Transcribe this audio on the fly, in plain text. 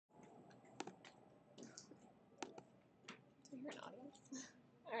you're an audience.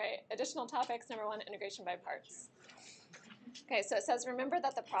 All right, additional topics. Number 1, integration by parts. Okay, so it says, remember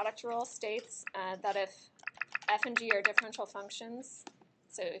that the product rule states that if f and g are differential functions,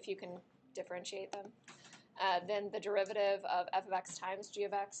 so if you can differentiate them, then the derivative of f of x times g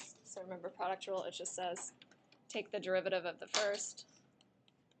of x, so remember product rule, it just says take the derivative of the first,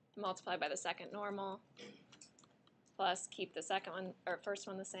 multiply by the second normal, plus keep the second one, or first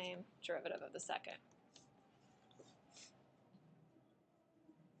one the same, derivative of the second.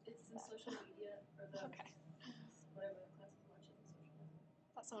 It's in social media, or the, Okay. whatever the class we're watching in social media.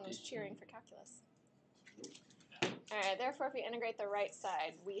 I thought someone was cheering for calculus. All right, therefore, if we integrate the right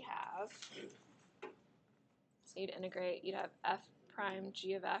side, we have, so you'd integrate, you'd have f prime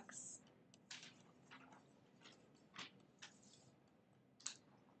g of x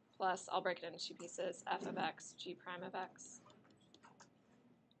plus, I'll break it into 2 pieces, f of x, g prime of x,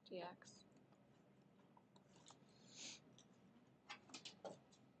 dx.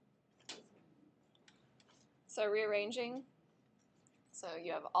 So rearranging, so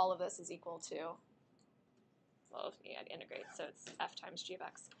you have all of this is equal to, well, you had to integrate, so it's f times g of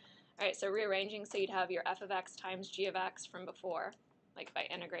x. All right, so rearranging, so you'd have your f of x times g of x from before, like if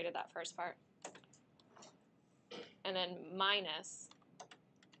I integrated that first part, and then minus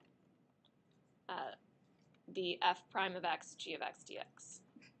the f prime of x g of x dx.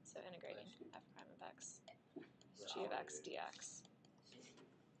 So integrating f prime of x g of x dx.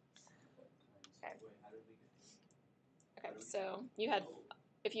 Okay. Okay, so you had,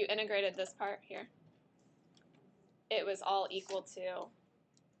 if you integrated this part here, it was all equal to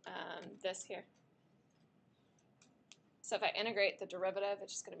this here. So if I integrate the derivative,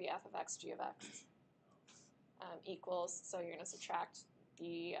 it's just going to be f of x g of x equals, so you're going to subtract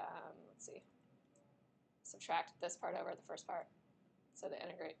the, let's see, subtract this part over the first part. So to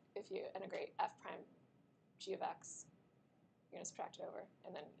integrate, if you integrate f prime g of x, you're going to subtract it over,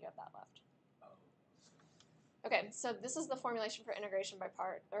 and then you have that left. Okay, so this is the formulation for integration by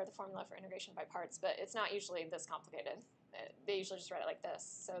part, or the formula for integration by parts, but it's not usually this complicated. They usually just write it like this.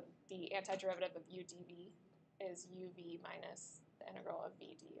 So the antiderivative of u dv is uv minus the integral of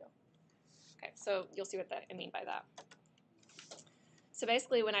v du. Okay, so you'll see what I mean by that. So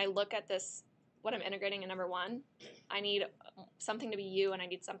basically when I look at this, what I'm integrating in number 1, I need something to be u and I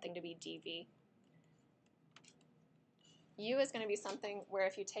need something to be dv. U is going to be something where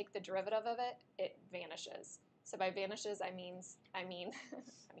if you take the derivative of it, it vanishes. So by vanishes, I mean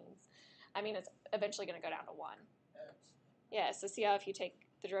it's eventually going to go down to 1. Yeah, so see how if you take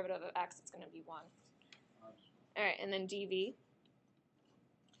the derivative of x, it's going to be 1. All right, and then dv.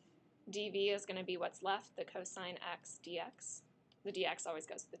 dv is going to be what's left, the cosine x dx. The dx always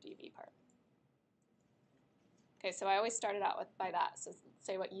goes to the dv part. Okay, so I always started out by that. So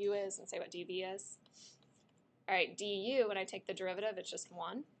say what u is and say what dv is. All right, du, when I take the derivative, it's just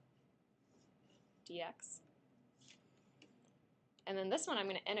 1 dx. And then this one I'm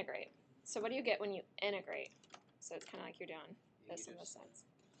going to integrate. So what do you get when you integrate? So it's kind of like you're doing this in this sense.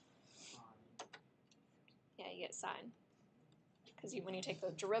 Yeah, you get sine. Because when you take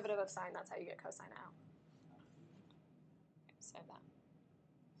the derivative of sine, that's how you get cosine out. Save that.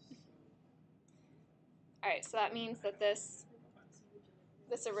 All right, so that means that this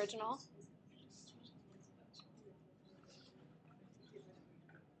original,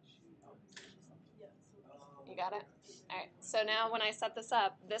 you got it? All right, so now when I set this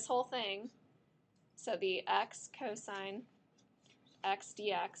up, this whole thing, so the x cosine x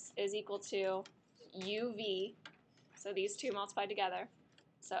dx is equal to uv, so these two multiplied together,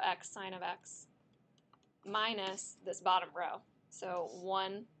 so x sine of x, minus this bottom row, so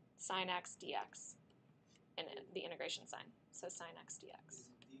 1 sine x dx, and the integration sign, so sine x dx.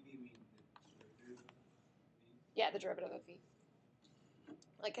 Yeah, the derivative of v.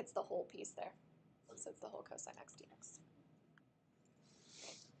 Like it's the whole piece there. So it's the whole cosine x dx.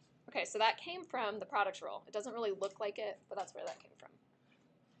 Okay, so that came from the product rule. It doesn't really look like it, but that's where that came from.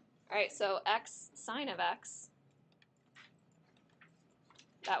 All right, so x sine of x,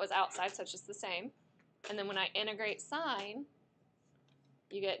 that was outside, so it's just the same. And then when I integrate sine,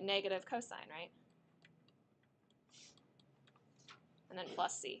 you get negative cosine, right? And then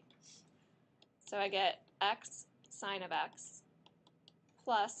plus c. So I get x sine of x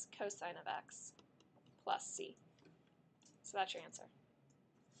plus cosine of x plus c. So that's your answer.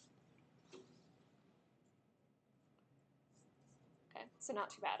 Okay, so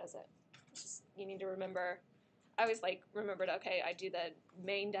not too bad, is it? It's just, you need to remember, I always remembered, okay, I do the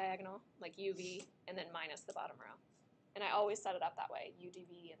main diagonal, like uv, and then minus the bottom row. And I always set it up that way, udv,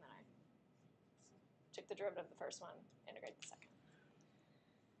 and then I took the derivative of the first one, integrate the second.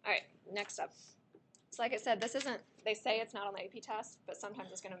 All right, next up. So like I said, this isn't, they say it's not on the AP test, but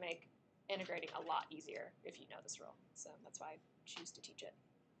sometimes it's going to make integrating a lot easier if you know this rule. So that's why I choose to teach it.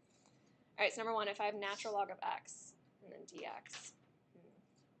 All right, so number one, if I have natural log of x and then dx,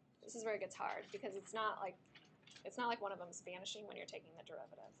 this is where it gets hard because it's not like one of them is vanishing when you're taking the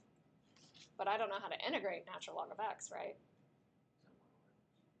derivative. But I don't know how to integrate natural log of x, right?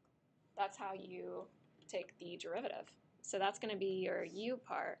 That's how you take the derivative. So that's going to be your u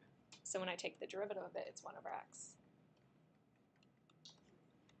part. So when I take the derivative of it, it's 1 over x.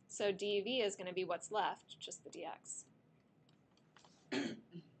 So dv is going to be what's left, just the dx.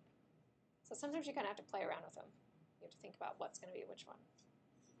 So sometimes you kind of have to play around with them. You have to think about what's going to be which one.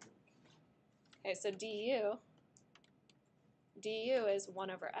 Okay, so du is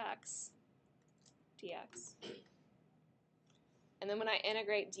 1 over x dx. And then when I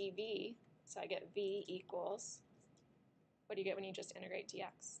integrate dv, so I get v equals, what do you get when you just integrate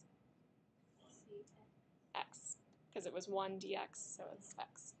dx? X, because it was 1 dx, so it's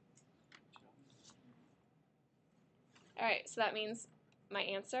x. All right, so that means my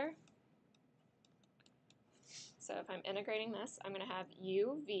answer, so if I'm integrating this, I'm going to have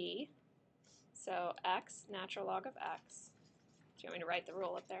uv, so x natural log of x. Do you want me to write the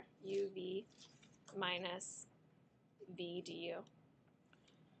rule up there? uv minus v du.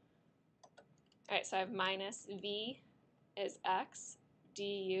 All right, so I have minus v is x,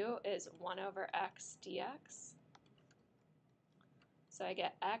 du is 1 over x dx. So I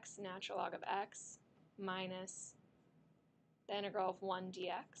get x natural log of x minus the integral of 1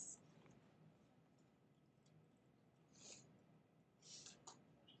 dx.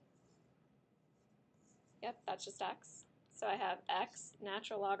 Yep, that's just x. So I have x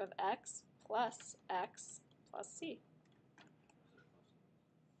natural log of x plus c.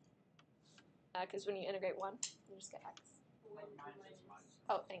 Because when you integrate 1, you just get x.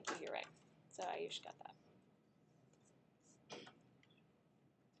 Oh, thank you, you're right. So I usually got that.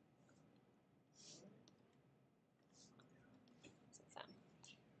 So it's that.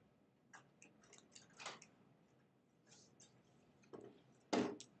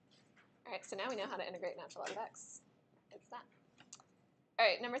 All right, so now we know how to integrate natural log of x. It's that. All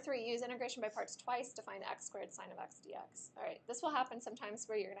right, number 3, use integration by parts twice to find x squared sine of x dx. All right, this will happen sometimes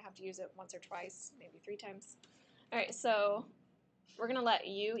where you're going to have to use it once or twice, maybe 3 times. All right, so we're going to let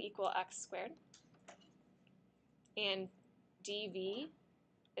u equal x squared. And dv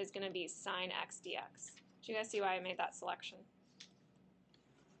is going to be sine x dx. Do you guys see why I made that selection?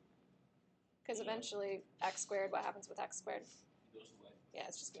 Because eventually x squared, what happens with x squared? It goes away. Yeah,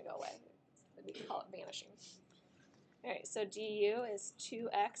 it's just going to go away. We can call it vanishing. All right, so du is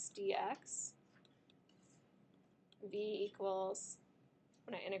 2x dx. V equals,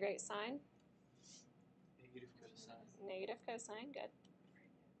 when I integrate sine? Negative cosine. Negative cosine, good.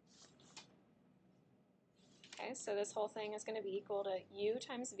 Okay, so this whole thing is going to be equal to u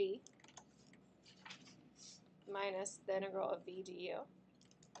times v minus the integral of v du.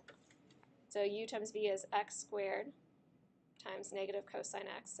 So u times v is x squared times negative cosine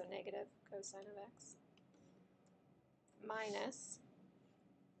x, so negative cosine of x, minus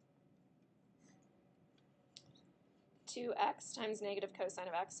 2x times negative cosine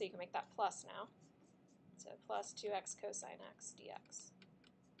of x, so you can make that plus now. So plus 2x cosine x dx.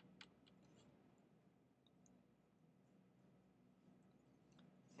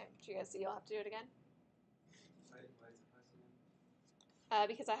 Okay, do you guys see you'll have to do it again? Why is it plus again?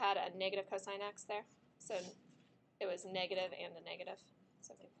 Because I had a negative cosine x there, so it was negative and a negative,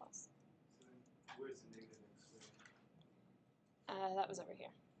 so I made plus. So then, where's the negative x squared? That was over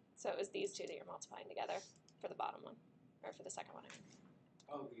here. So it was these two that you're multiplying together for the bottom one, or for the second one, I mean.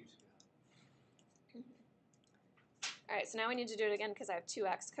 Oh, we just got All right, so now we need to do it again because I have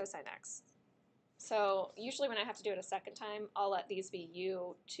 2x cosine x. So usually when I have to do it a second time, I'll let these be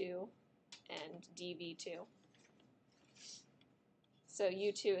u2 and dv2. So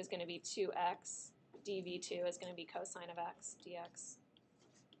u2 is going to be 2x, dv2 is going to be cosine of x dx.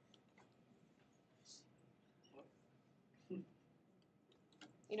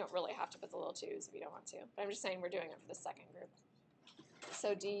 You don't really have to put the little 2's if you don't want to, but I'm just saying we're doing it for the second group.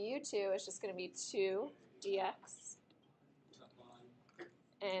 So du2 is just going to be 2 dx.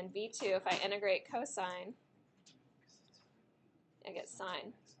 And v2, if I integrate cosine, I get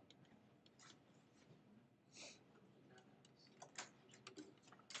sine.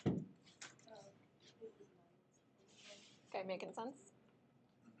 Okay, making sense?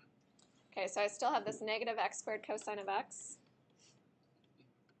 Okay, so I still have this negative x squared cosine of x.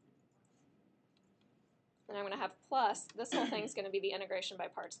 And I'm going to have plus, this whole thing's going to be the integration by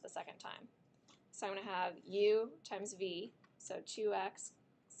parts the second time. So I'm going to have u times v, so 2x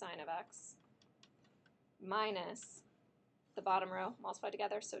sine of x, minus the bottom row multiplied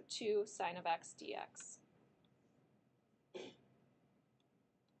together, so 2 sine of x dx.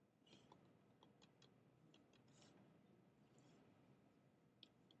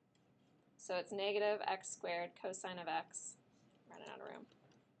 So it's negative x squared cosine of x, running out of room,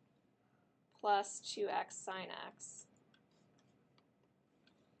 plus 2x sine x.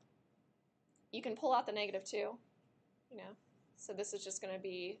 You can pull out the negative 2, you know. So this is just going to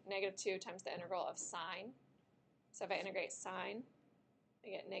be negative 2 times the integral of sine. So if I integrate sine, I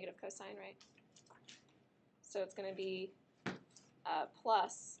get negative cosine, right? So it's going to be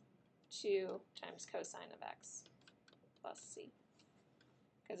plus 2 times cosine of x plus c,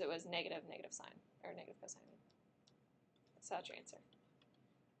 because it was negative sine, or negative cosine. So that's your answer.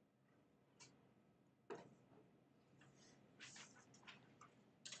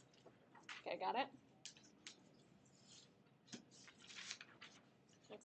 Okay, got it?